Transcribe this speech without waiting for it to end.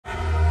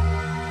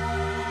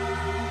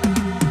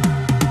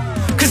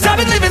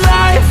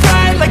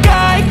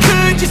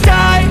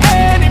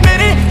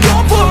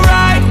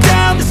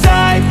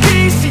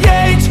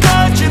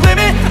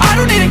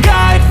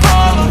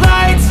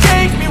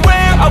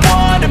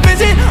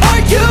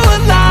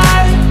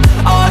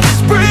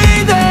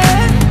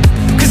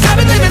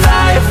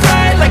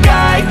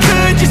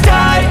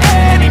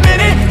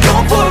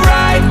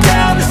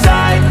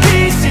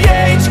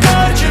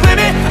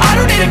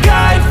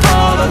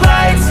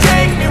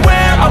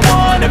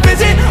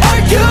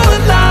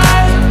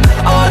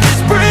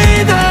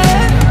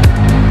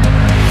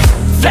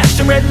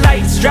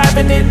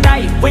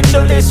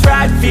this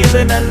ride,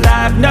 feeling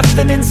alive.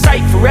 Nothing in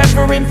sight,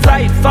 forever in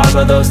flight.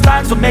 Follow those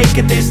lines, we'll make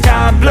it this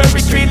time. Blurry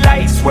street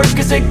lights, work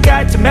as a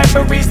guide to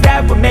memories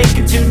that we're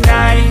making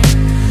tonight.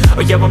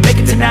 Oh yeah, we'll make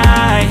it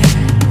tonight.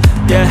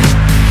 Yeah,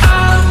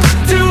 I'll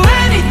do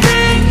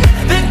anything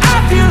that I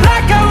feel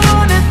like I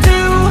wanna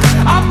do.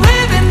 I'm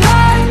living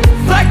life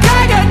like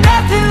I got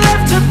nothing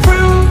left to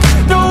prove.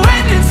 No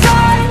end in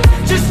sight,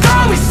 just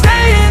always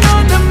staying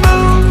on the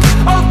move.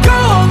 I'll go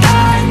all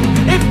night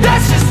if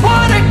that's just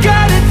what I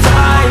gotta do.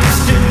 Life's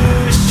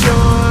too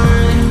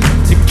short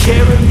to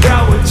care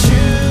about what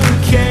you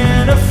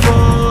can't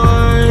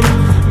afford.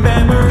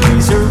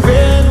 Memories are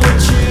in what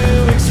you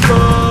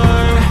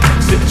explore,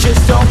 so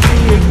just don't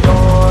be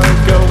ignored.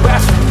 Go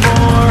ask for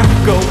more,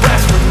 go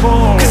ask for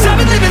more. Cause I've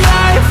been living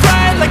life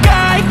right like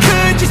I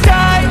could just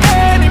die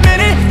any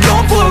minute.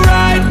 Going for a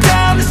ride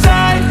down the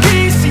side,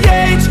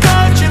 PCH,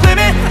 country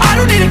limit. I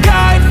don't need a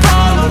guide,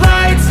 follow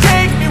lights,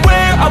 take me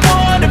where I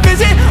wanna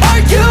visit.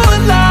 Are you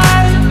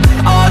alive?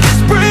 I'll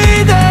just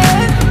breathe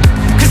in.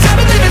 Cause I've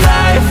been living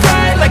life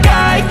right like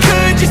I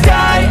could just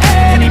die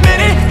any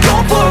minute.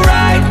 Going for a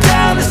ride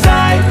down the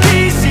side,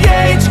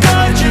 PCH,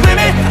 country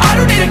limit. I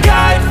don't need a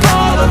guide,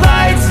 follow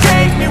lights,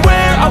 take me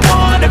where I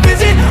wanna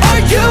visit.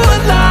 Are you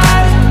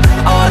alive?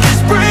 I'll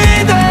just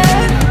breathe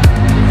in.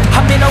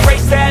 I'm in a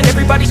race that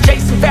everybody's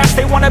chasing fast.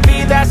 They wanna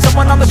be that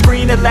someone on the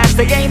screen at last.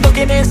 They ain't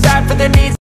looking inside for their needs.